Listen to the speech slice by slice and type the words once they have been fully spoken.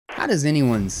How does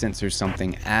anyone censor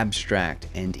something abstract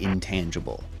and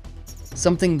intangible?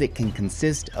 Something that can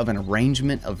consist of an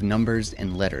arrangement of numbers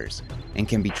and letters and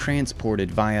can be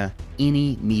transported via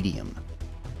any medium.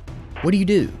 What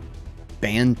do?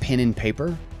 Ban pen and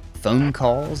paper? Phone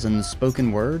calls and the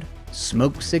spoken word?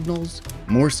 Smoke signals?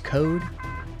 Morse code?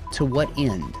 To what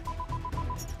end?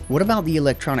 What about the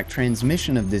electronic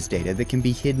transmission of this data that can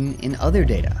be hidden in other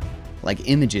data, like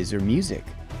images or music?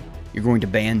 You're going to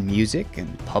ban music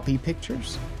and puppy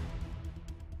pictures?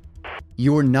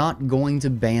 You're not going to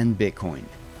ban Bitcoin,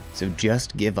 so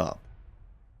just give up.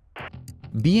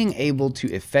 Being able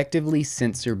to effectively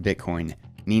censor Bitcoin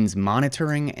means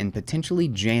monitoring and potentially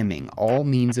jamming all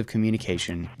means of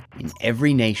communication in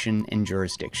every nation and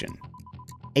jurisdiction.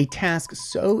 A task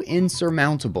so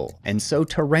insurmountable and so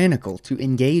tyrannical to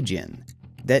engage in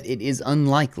that it is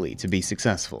unlikely to be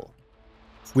successful.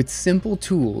 With simple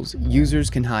tools, users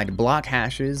can hide block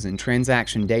hashes and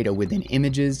transaction data within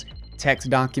images, text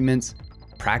documents,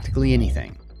 practically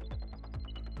anything.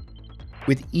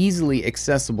 With easily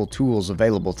accessible tools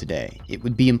available today, it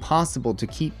would be impossible to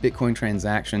keep Bitcoin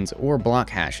transactions or block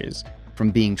hashes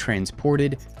from being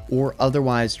transported or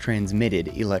otherwise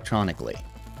transmitted electronically.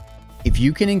 If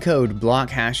you can encode block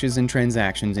hashes and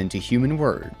transactions into human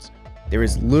words, there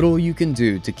is little you can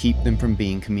do to keep them from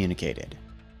being communicated.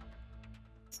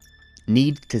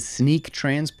 Need to sneak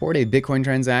transport a Bitcoin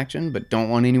transaction but don't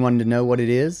want anyone to know what it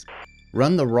is?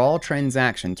 Run the raw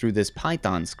transaction through this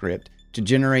Python script to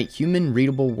generate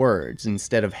human-readable words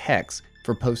instead of hex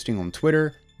for posting on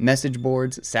Twitter, message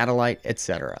boards, satellite,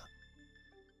 etc.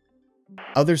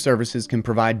 Other services can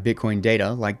provide Bitcoin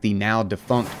data, like the now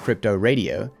defunct Crypto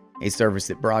Radio, a service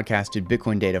that broadcasted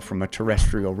Bitcoin data from a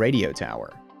terrestrial radio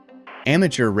tower.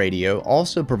 Amateur radio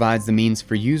also provides the means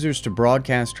for users to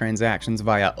broadcast transactions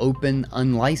via open,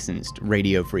 unlicensed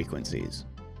radio frequencies.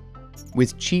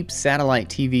 With cheap satellite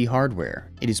TV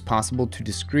hardware, it is possible to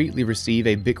discreetly receive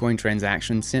a Bitcoin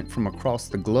transaction sent from across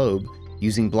the globe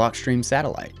using Blockstream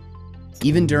satellite.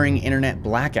 Even during internet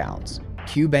blackouts,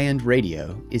 Q-band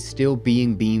radio is still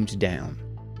being beamed down.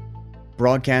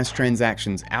 Broadcast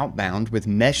transactions outbound with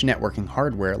mesh networking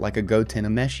hardware like a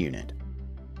Gotenna mesh unit.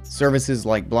 Services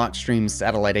like Blockstream's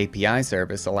satellite API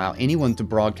service allow anyone to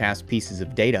broadcast pieces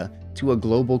of data to a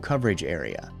global coverage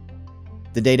area.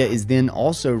 The data is then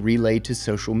also relayed to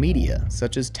social media,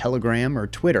 such as Telegram or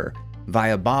Twitter,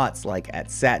 via bots like at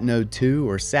SatNode2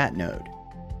 or SatNode.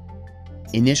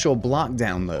 Initial block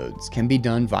downloads can be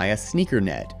done via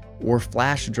SneakerNet or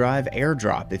flash drive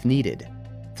airdrop if needed.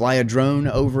 Fly a drone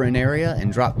over an area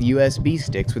and drop USB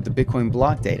sticks with the Bitcoin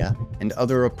block data and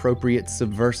other appropriate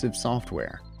subversive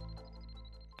software.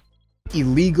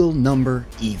 Illegal number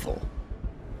evil.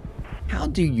 How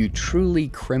do you truly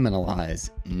criminalize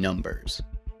numbers?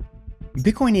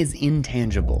 Bitcoin is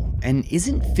intangible and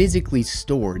isn't physically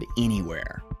stored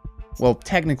anywhere. Well,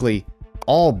 technically,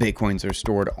 all Bitcoins are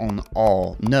stored on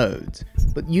all nodes,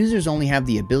 but users only have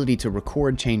the ability to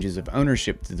record changes of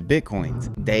ownership to the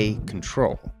Bitcoins they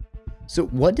control. So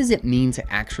what does it mean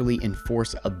to actually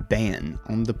enforce a ban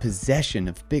on the possession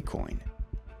of Bitcoin?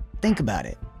 Think about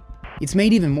it. It's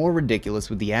made even more ridiculous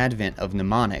with the advent of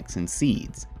mnemonics and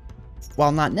seeds.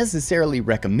 While not necessarily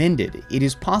recommended, it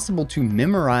is possible to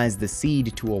memorize the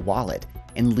seed to a wallet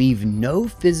and leave no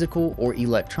physical or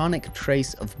electronic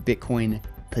trace of Bitcoin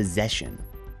possession.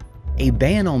 A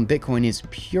ban on Bitcoin is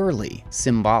purely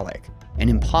symbolic and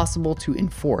impossible to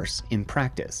enforce in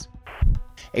practice.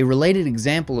 A related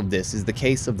example of this is the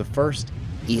case of the first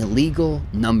illegal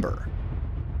number.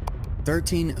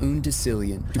 13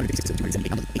 undecillion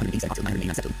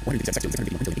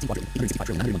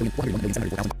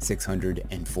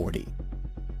 640.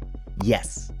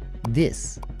 Yes,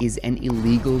 this is an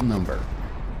illegal number.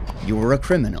 You're a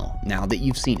criminal now that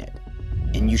you've seen it,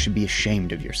 and you should be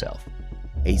ashamed of yourself.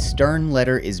 A stern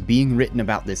letter is being written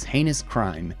about this heinous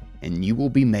crime, and you will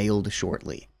be mailed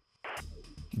shortly.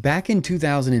 Back in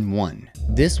 2001,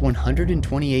 this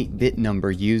 128-bit number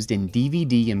used in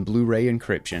DVD and Blu-ray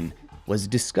encryption was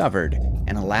discovered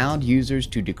and allowed users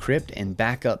to decrypt and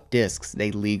back up disks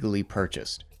they legally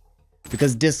purchased.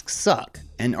 Because disks suck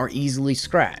and are easily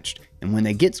scratched, and when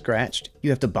they get scratched, you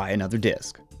have to buy another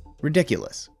disk.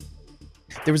 Ridiculous.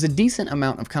 There was a decent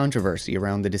amount of controversy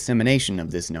around the dissemination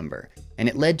of this number, and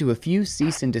it led to a few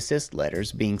cease and desist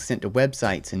letters being sent to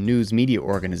websites and news media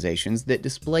organizations that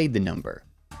displayed the number.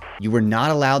 You were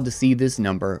not allowed to see this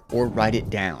number or write it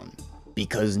down,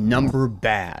 because number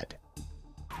bad.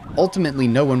 Ultimately,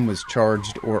 no one was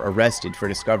charged or arrested for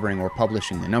discovering or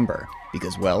publishing the number,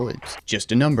 because, well, it's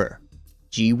just a number.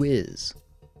 Gee whiz.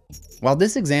 While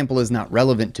this example is not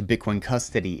relevant to Bitcoin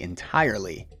custody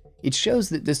entirely, It shows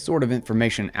that this sort of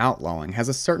information outlawing has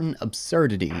a certain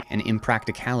absurdity and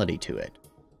impracticality to it.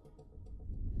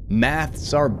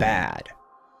 Maths are bad.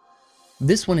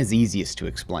 This one is easiest to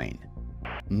explain.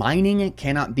 Mining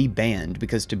cannot be banned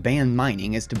because to ban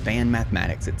mining is to ban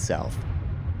mathematics itself.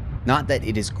 Not that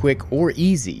it is quick or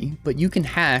easy, but you can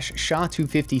hash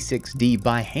SHA-256D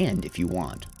by hand if you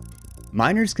want.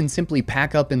 Miners can simply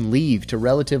pack up and leave to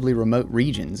relatively remote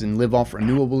regions and live off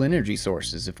renewable energy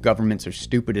sources if governments are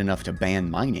stupid enough to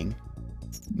ban mining.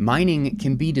 Mining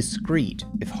can be discrete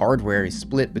if hardware is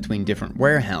split between different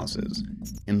warehouses,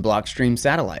 and Blockstream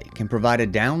Satellite can provide a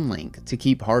downlink to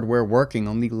keep hardware working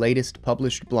on the latest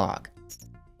published block.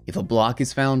 If a block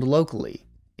is found locally,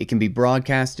 it can be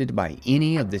broadcasted by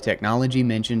any of the technology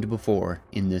mentioned before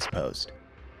in this post.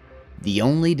 The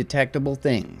only detectable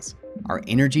things are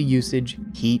energy usage,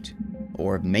 heat,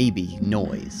 or maybe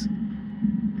noise.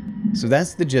 So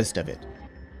that's the gist of it.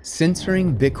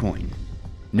 Censoring Bitcoin.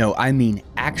 No, I mean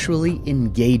actually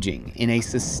engaging in a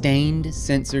sustained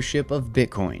censorship of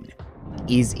Bitcoin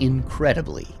is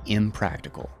incredibly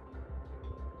impractical.